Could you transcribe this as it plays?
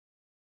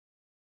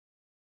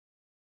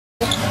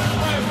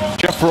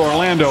Jeff, for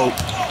Orlando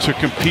to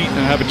compete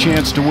and have a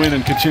chance to win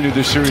and continue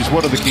this series,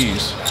 what are the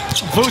keys?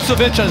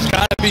 Vucevic has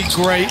got to be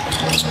great.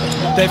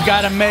 They've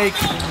got to make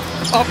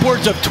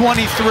upwards of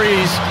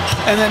 23s,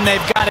 and then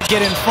they've got to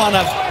get in front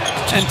of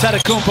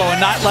Antetokounmpo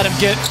and not let him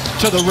get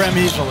to the rim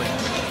easily.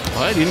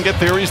 Well, he didn't get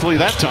there easily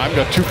that time.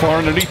 Got too far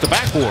underneath the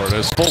backboard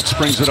as Fultz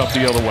brings it up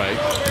the other way.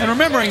 And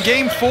remember, in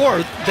Game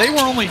 4, they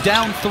were only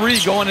down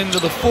 3 going into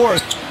the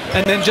 4th,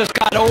 and then just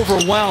got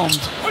overwhelmed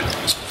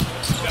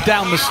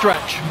down the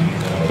stretch.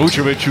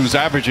 Vucevic, who's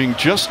averaging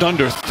just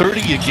under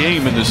 30 a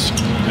game in this,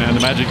 and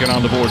the Magic get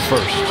on the board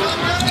first.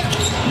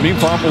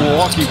 Meanwhile,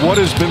 Milwaukee, what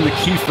has been the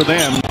key for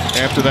them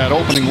after that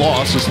opening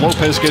loss as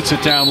Lopez gets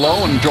it down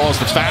low and draws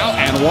the foul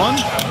and one?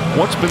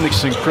 What's been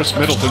mixing Chris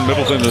Middleton?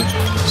 Middleton, the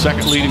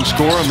second leading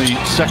scorer and the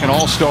second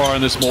all-star on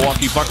this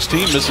Milwaukee Bucks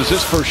team. This is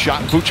his first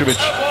shot. Vucevic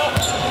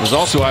was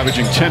also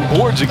averaging 10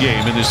 boards a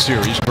game in this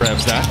series.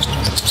 Grabs that.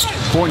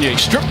 Fournier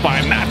stripped by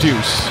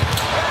Matthews.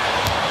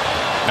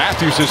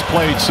 Matthews has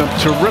played some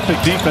terrific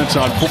defense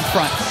on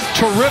front.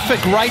 Terrific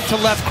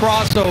right-to-left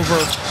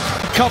crossover.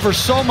 Covers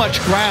so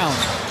much ground.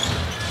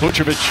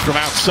 Vucevic from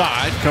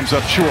outside comes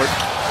up short.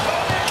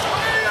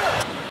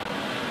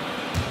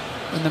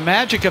 And the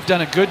Magic have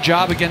done a good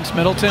job against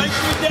Middleton.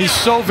 He's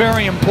so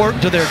very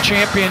important to their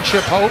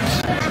championship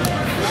hopes.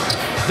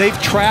 They've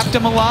trapped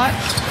him a lot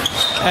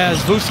as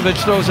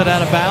Vucevic throws it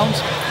out of bounds,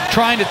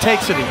 trying to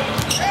take it.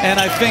 And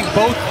I think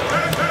both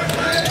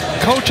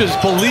coaches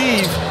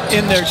believe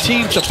in their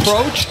team's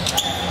approach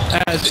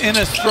as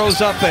Ennis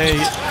throws up a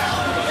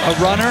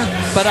runner.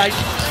 But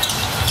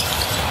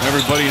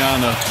everybody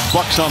on the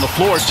Bucks on the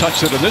floor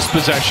touched it in this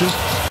possession.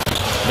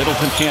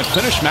 Middleton can't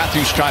finish.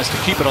 Matthews tries to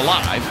keep it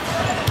alive.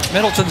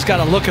 Middleton's got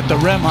to look at the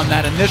rim on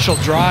that initial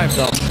drive,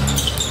 though.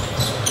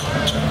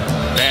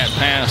 Bad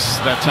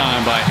pass that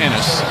time by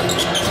Ennis.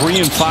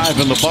 3 and 5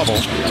 in the bubble.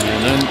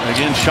 And then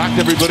again, shocked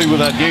everybody with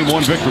that Game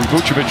 1 victory.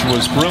 Vucevic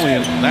was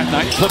brilliant that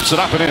night. Flips it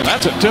up and in.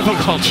 That's a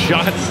difficult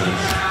shot.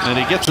 And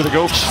he gets it to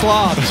go.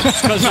 Slobs,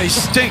 because they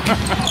stink.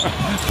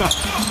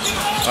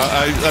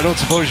 I don't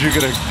suppose you're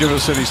going to give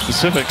us any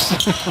specifics.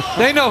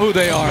 They know who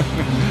they are.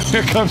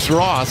 Here comes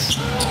Ross.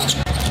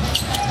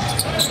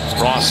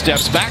 Ross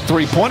steps back,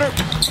 three-pointer.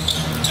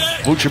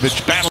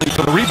 Vucevic battling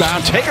for the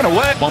rebound, taken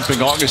away.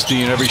 Bumping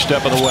Augustine every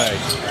step of the way.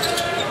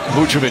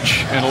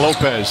 Vucevic and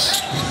Lopez.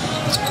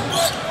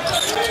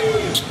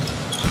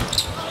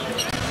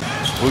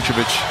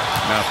 Vucevic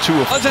now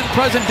 2 of... Wasn't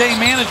present-day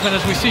management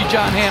as we see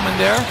John Hammond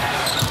there.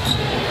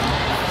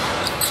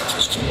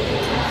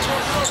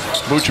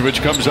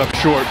 Vucevic comes up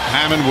short.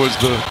 Hammond was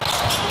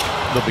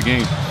the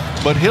game.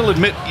 But he'll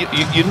admit,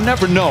 you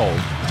never know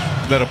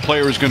that a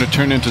player is going to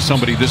turn into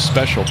somebody this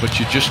special, but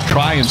you just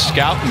try and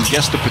scout and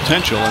guess the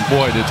potential, and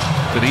boy,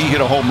 did he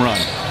hit a home run.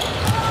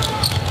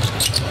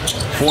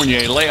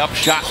 Fournier layup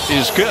shot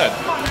is good.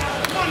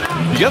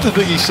 The other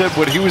thing he said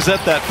when he was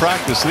at that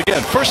practice, and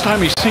again, first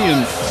time he's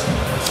seeing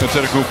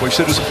Antetokounmpo, he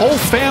said his whole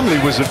family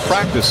was at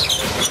practice.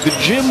 The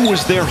gym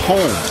was their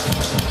home,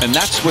 and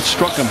that's what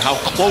struck him, how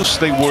close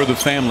they were, the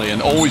family, and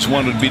always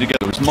wanted to be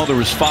together. His mother,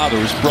 his father,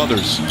 his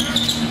brothers.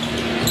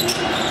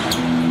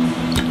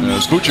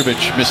 As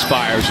Vucevic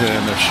misfires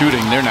and they're shooting,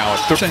 they're now at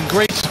 13.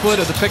 Great split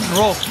of the pick and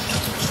roll.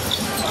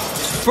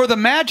 For the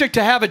Magic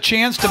to have a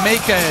chance to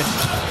make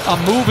a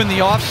move in the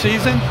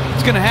offseason,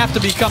 it's going to have to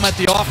become at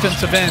the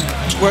offensive end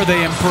where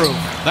they improve.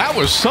 That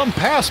was some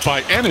pass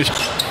by Ennis.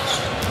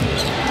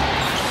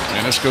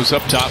 Ennis goes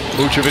up top.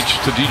 Vucevic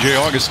to DJ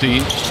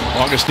Augustine.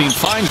 Augustine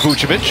finds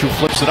Vucevic, who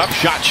flips it up.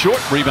 Shot short.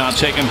 Rebound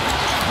taken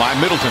by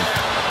Middleton.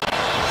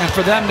 And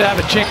for them to have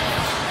a chance.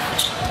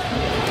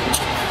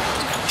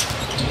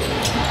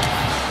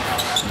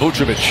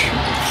 Vucevic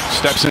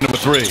steps into a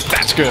 3.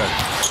 That's good.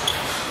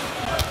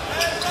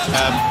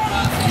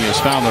 He has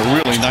found a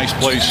really nice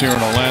place here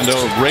in Orlando.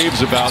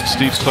 Raves about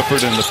Steve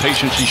Clifford and the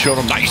patience he showed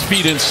him. Nice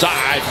feed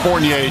inside.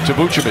 Fournier to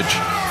Vucevic.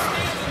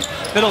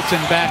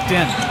 Middleton backed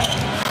in.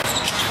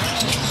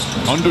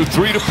 Under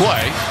 3 to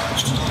play.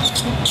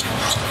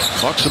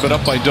 Bucks have been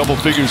up by double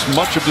figures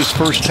much of this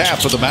first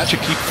half, but the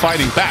Magic keep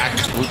fighting back.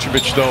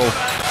 Vucevic, though,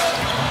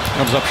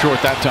 comes up short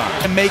that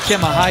time. And make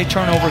him a high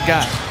turnover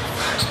guy.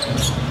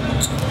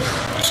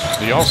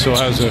 He also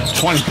has a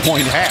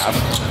 20-point half.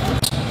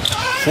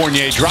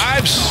 Fournier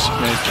drives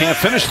and can't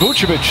finish.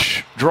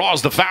 Vucevic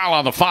draws the foul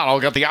on the follow.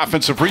 Got the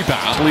offensive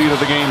rebound. Lead of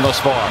the game thus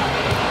far.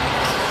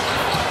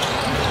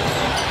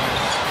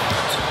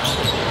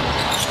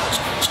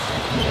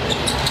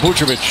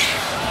 Vucevic.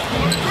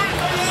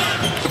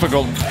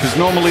 Difficult because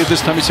normally at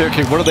this time you say,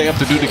 okay, what do they have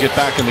to do to get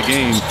back in the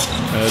game?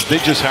 They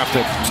just have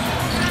to,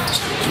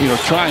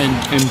 try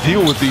and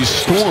deal with these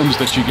storms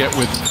that you get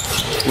with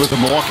the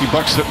Milwaukee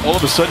Bucks that all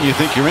of a sudden you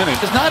think you're in it.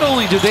 Because not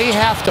only do they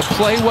have to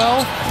play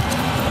well,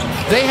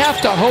 they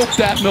have to hope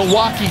that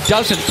Milwaukee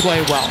doesn't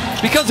play well.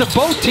 Because if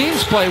both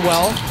teams play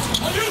well,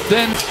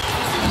 then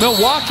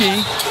Milwaukee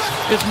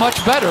is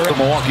much better. The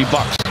Milwaukee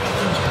Bucks.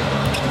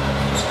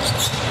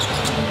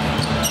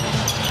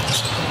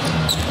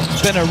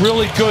 It's been a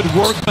really good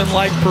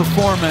workmanlike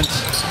performance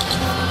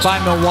by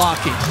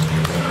Milwaukee.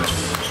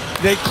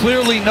 They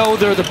clearly know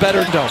they're the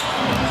better dough.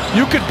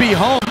 You could be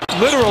home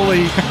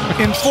literally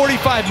in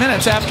 45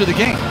 minutes after the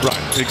game.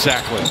 Right,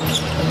 exactly.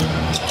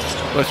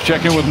 Let's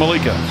check in with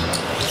Malika.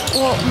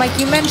 Well, Mike,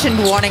 you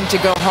mentioned wanting to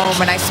go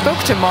home, and I spoke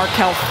to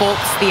Markelle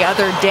Fultz the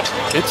other day.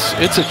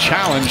 It's a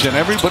challenge, and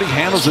everybody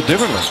handles it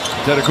differently.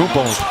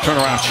 Antetokounmpo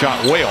turnaround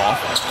shot way off.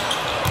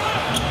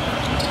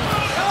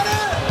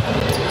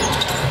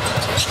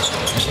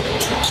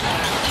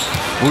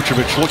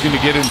 Vucevic looking to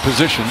get in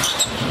position.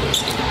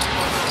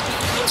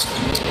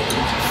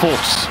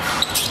 Fultz.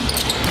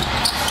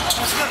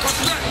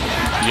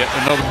 Yet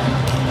another.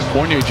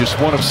 Fournier just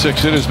 1 of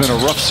 6. It has been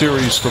a rough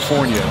series for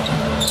Fournier.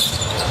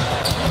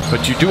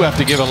 But you do have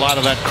to give a lot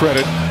of that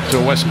credit to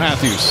Wes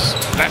Matthews.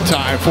 That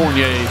time,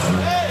 Fournier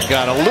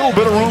got a little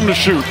bit of room to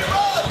shoot.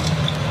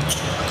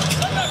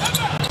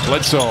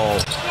 Bledsoe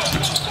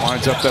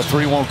winds up that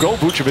 3 won't go.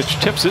 Vucevic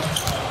tips it.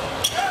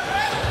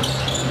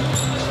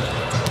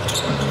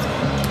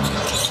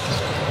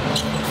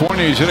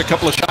 Fournier's hit a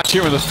couple of shots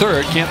here in the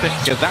third. Can't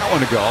get that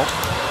one to go.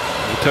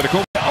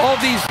 All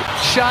these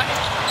shot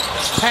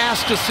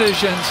pass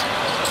decisions,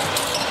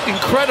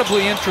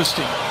 incredibly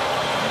interesting.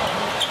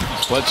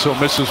 Bledsoe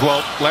misses.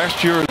 Well,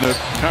 last year in the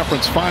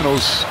conference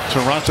finals,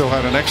 Toronto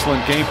had an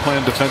excellent game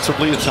plan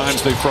defensively. At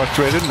times they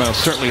frustrated, and it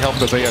certainly helped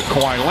that they had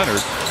Kawhi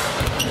Leonard.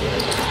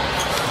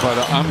 But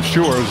I'm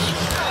sure as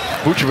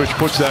Vucevic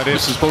puts that in,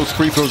 this is both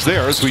free throws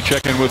there as we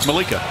check in with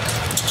Malika.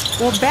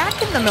 Well,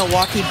 back in the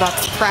Milwaukee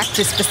Bucks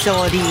practice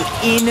facility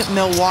in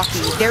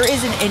Milwaukee, there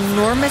is an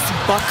enormous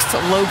Bucks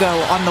logo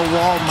on the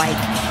wall, Mike.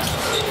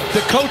 The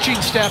coaching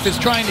staff is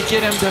trying to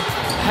get him to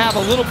have a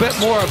little bit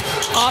more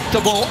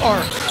optimal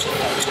arc.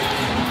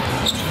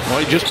 Well,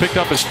 he just picked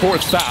up his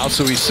 4th foul,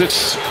 so he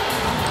sits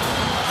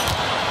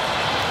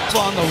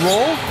on the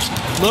roll.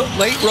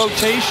 Late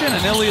rotation,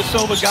 and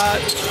Ilyasova got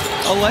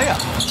a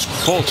layup.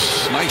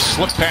 Fultz, nice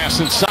slip pass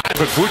inside,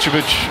 but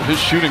Vucevic, his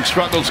shooting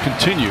struggles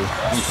continue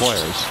in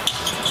players.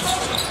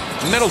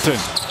 Middleton,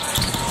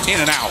 in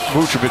and out.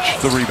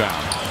 Vucevic, the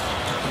rebound.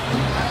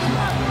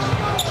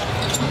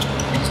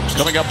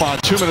 Coming up on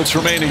 2 minutes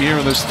remaining here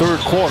in this third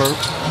quarter.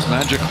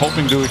 Magic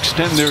hoping to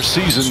extend their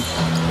season.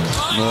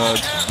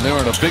 They're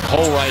in a big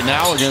hole right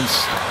now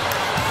against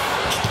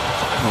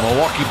the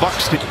Milwaukee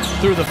Bucks.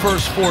 Through the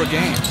first 4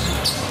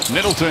 games.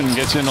 Middleton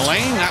gets in the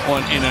lane. That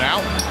one in and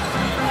out.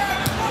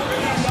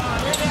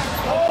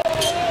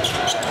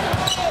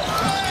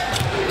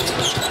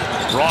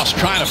 Ross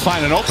trying to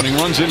find an opening.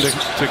 Runs into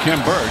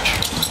Kim Birch.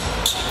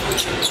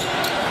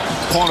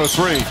 Corner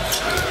 3.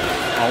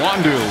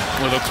 Awandu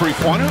with a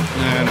 3-pointer.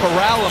 And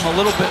corral him a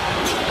little bit.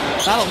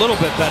 Not a little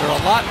bit better.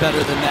 A lot better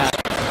than that.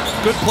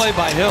 Good play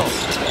by Hill.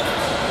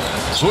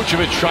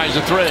 Vucevic tries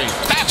a 3.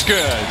 That's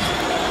good.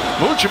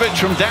 Vucevic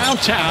from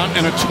downtown,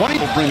 and a 20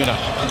 will bring it up.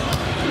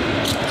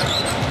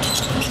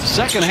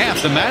 Second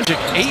half, the Magic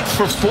 8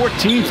 for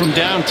 14 from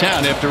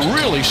downtown after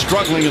really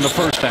struggling in the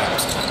first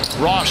half.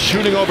 Ross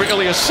shooting over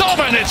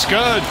Ilyasova, and it's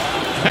good.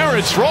 There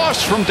it's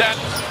Ross from down.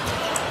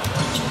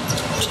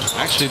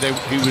 Actually,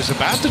 he was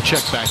about to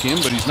check back in,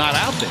 but he's not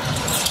out there.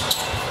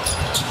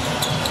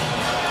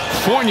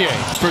 Fournier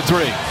for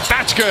 3.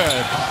 That's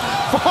good.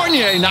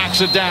 Fournier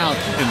knocks it down.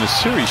 In the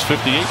series,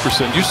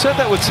 58%. You said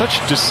that with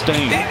such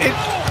disdain.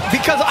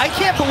 Because I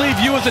can't believe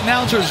you as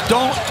announcers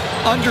don't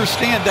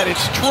understand that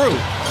it's true.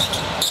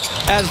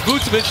 As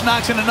Vucevic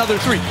knocks in another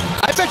 3.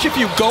 I bet you if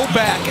you go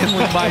back and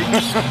we might.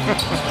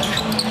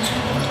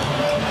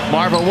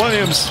 Marvin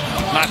Williams,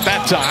 not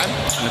that time.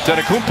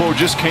 Antetokounmpo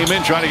just came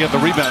in trying to get the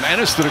rebound.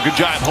 Ennis did a good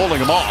job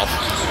holding him off.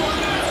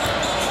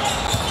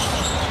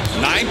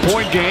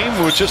 9-point game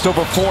with just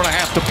over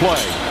 4.5 to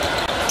play.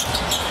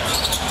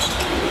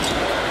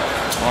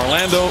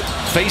 Orlando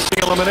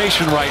facing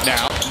elimination right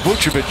now.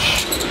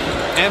 Vucevic.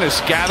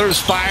 Ennis gathers,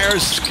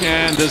 fires,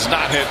 and does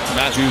not hit.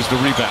 Matthews the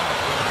rebound.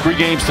 3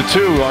 games to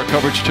 2. Our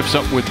coverage tips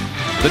up with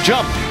the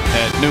jump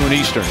at noon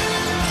Eastern.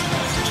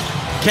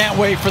 Can't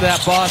wait for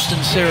that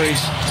Boston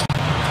series.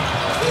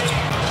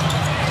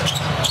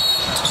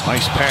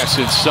 Nice pass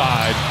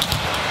inside.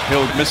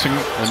 Hill missing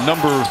a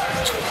number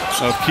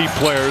of key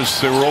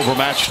players. They were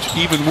overmatched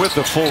even with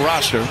the full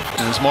roster.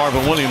 As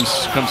Marvin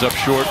Williams comes up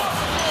short.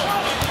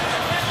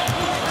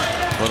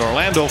 But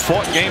Orlando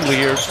fought gamely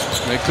here.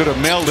 They could have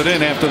mailed it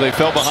in after they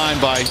fell behind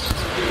by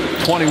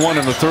 21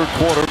 in the third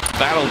quarter.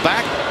 Battled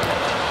back.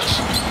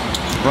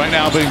 Right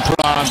now being put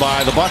on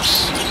by the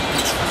Bucks.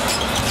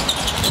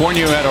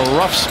 Fournier had a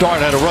rough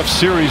start, had a rough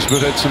series,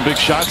 but had some big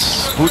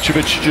shots.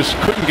 Vucevic just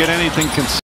couldn't get anything consistent.